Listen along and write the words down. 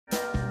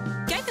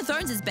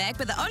Thrones is back,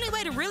 but the only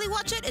way to really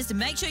watch it is to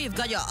make sure you've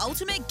got your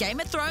ultimate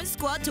Game of Thrones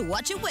squad to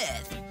watch it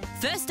with.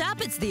 First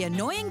up, it's the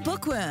annoying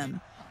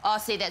bookworm. Oh,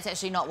 see, that's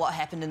actually not what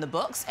happened in the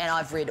books, and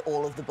I've read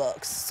all of the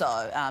books.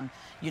 So,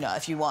 you know,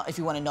 if you want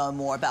to know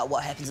more about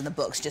what happens in the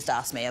books, just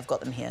ask me. I've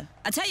got them here.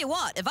 I tell you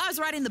what, if I was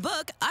writing the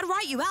book, I'd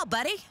write you out,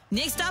 buddy.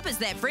 Next up is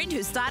that friend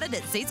who started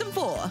at season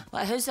 4.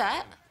 Wait, who's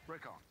that?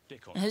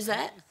 Who's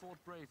that?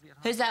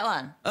 Who's that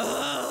one?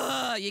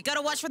 Ugh, you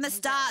gotta watch from the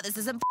start. This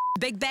isn't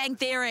Big Bang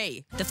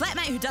Theory. The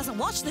flatmate who doesn't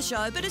watch the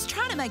show but is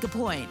trying to make a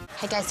point.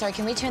 Hey guys, sorry,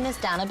 can we turn this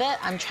down a bit?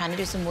 I'm trying to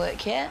do some work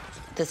here.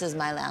 This is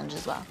my lounge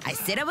as well. I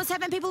said I was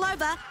having people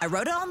over. I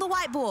wrote it on the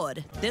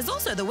whiteboard. There's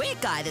also the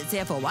weird guy that's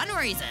here for one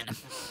reason.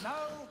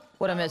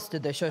 What I missed,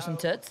 did they show some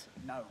tits?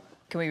 No.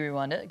 Can we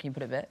rewind it? Can you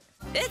put it back?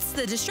 It's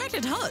the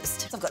distracted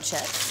host. I've got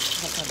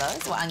chips. Take some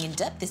of those. Or onion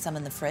dip. There's some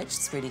in the fridge.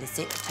 It's ready to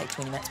set. It'll take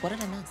 20 minutes. What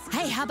did I miss?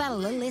 Hey, how about a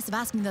little less of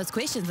asking those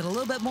questions and a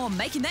little bit more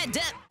making that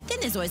dip? Then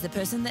there's always the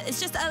person that is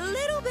just a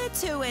little bit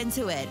too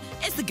into it.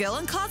 It's the girl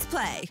in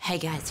cosplay. Hey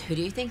guys, who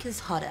do you think is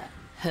hotter?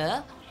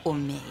 Her or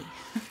me?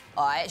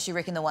 I actually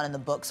reckon the one in the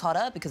book's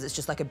hotter because it's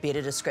just like a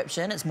better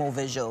description. It's more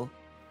visual.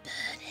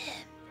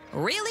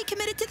 Really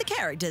committed to the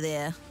character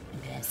there. I'm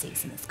gonna have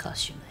sex in this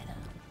costume later.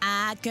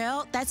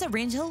 Girl, that's a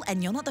rental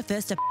and you're not the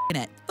first to in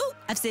it. Ooh,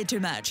 I've said too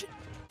much.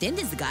 Then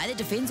there's the guy that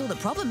defends all the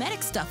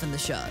problematic stuff in the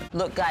show.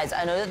 Look, guys,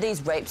 I know that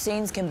these rape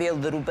scenes can be a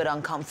little bit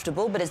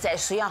uncomfortable, but it's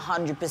actually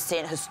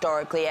 100%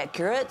 historically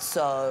accurate,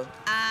 so...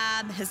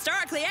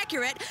 Historically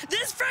accurate?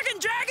 There's frickin'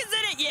 dragons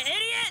in it, you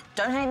idiot!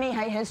 Don't hate me,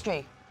 hate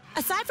history.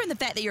 Aside from the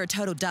fact that you're a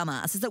total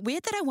dumbass, is it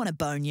weird that I want to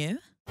bone you?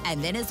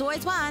 And then there's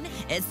always one,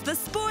 it's the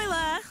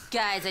spoiler.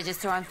 Guys, I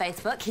just saw on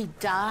Facebook, he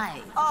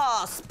died.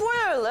 Oh,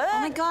 spoiler! Oh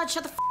my God,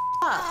 shut the f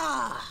up.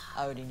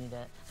 I already knew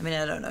that. I mean,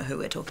 I don't know who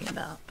we're talking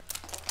about.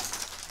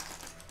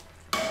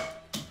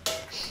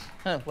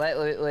 Oh, wait,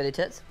 the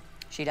tits?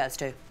 She does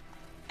too.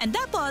 And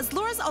that was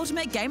Laura's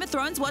ultimate Game of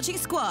Thrones watching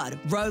squad.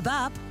 Robe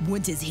up,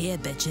 winter's here,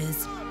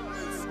 bitches.